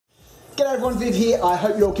G'day everyone, Viv here. I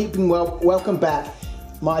hope you're all keeping well. Welcome back.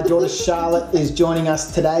 My daughter Charlotte is joining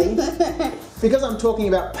us today because I'm talking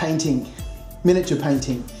about painting, miniature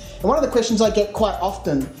painting. And one of the questions I get quite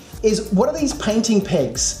often is, what are these painting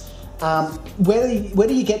pegs? Where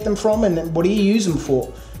do you get them from and what do you use them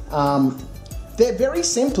for? They're very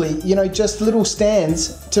simply, just little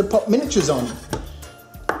stands to pop miniatures on.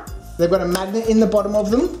 They've got a magnet in the bottom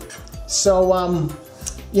of them. So,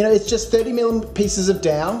 it's just 30mm pieces of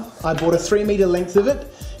dowel. I bought a 3-meter length of it,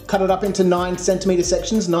 cut it up into 9cm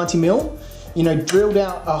sections, 90mm, drilled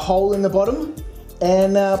out a hole in the bottom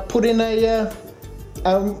and put in a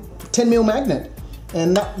 10mm magnet.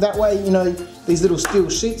 And that way, these little steel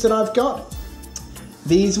sheets that I've got,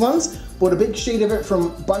 these ones, bought a big sheet of it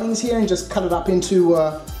from Bunnings here and just cut it up into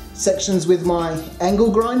sections with my angle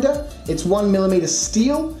grinder. It's 1mm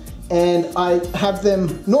steel, and I have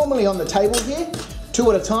them normally on the table here, 2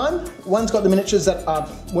 at a time. One's got the miniatures that I'm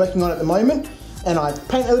working on at the moment, and I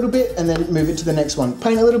paint a little bit and then move it to the next one.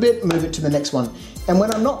 Paint a little bit, move it to the next one. And when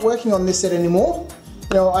I'm not working on this set anymore,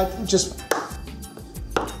 I just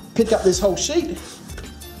pick up this whole sheet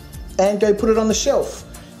and go put it on the shelf.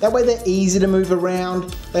 That way they're easy to move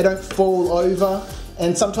around, they don't fall over.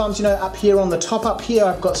 And sometimes, up here on the top up here,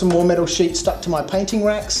 I've got some more metal sheets stuck to my painting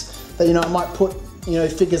racks that, I might put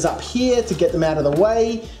figures up here to get them out of the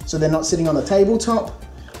way so they're not sitting on the tabletop.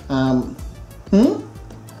 And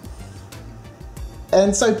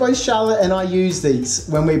so both Charlotte and I use these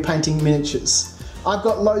when we're painting miniatures. I've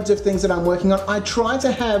got loads of things that I'm working on. I try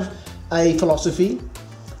to have a philosophy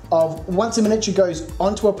of, once a miniature goes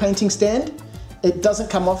onto a painting stand, it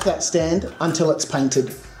doesn't come off that stand until it's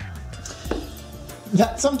painted.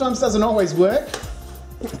 That sometimes doesn't always work,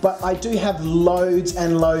 but I do have loads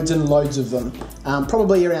and loads and loads of them,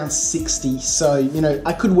 probably around 60. So,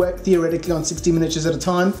 I could work theoretically on 60 miniatures at a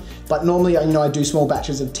time, but normally, I do small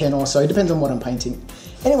batches of 10 or so. It depends on what I'm painting.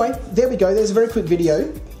 Anyway, there we go. There's a very quick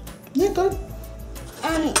video. Yeah, go.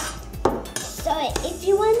 So if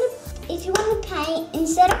you want to paint,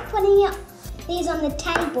 instead of putting these on the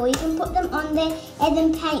table, you can put them on there and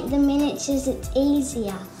then paint the miniatures. It's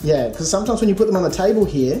easier. Yeah, because sometimes when you put them on the table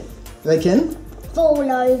here, they can fall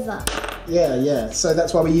over. Yeah. So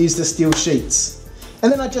that's why we use the steel sheets.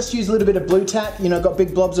 And then I just use a little bit of blue tack. Got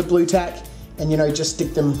big blobs of blue tack, and just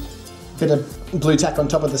stick them, bit of blue tack on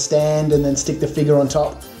top of the stand, and then stick the figure on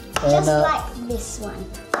top. And, just like this one.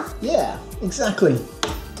 Yeah, exactly.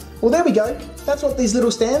 Well, there we go. That's what these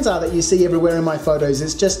little stands are that you see everywhere in my photos.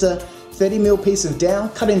 It's just a 30mm piece of dowel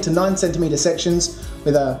cut into 9cm sections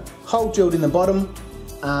with a hole drilled in the bottom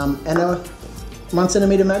and a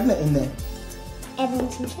 1cm magnet in there.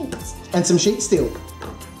 And some sheets. And some sheet steel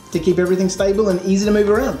to keep everything stable and easy to move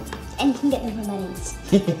around. And you can get them from Bunnings.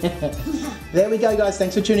 There we go, guys.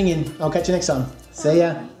 Thanks for tuning in. I'll catch you next time. See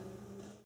ya.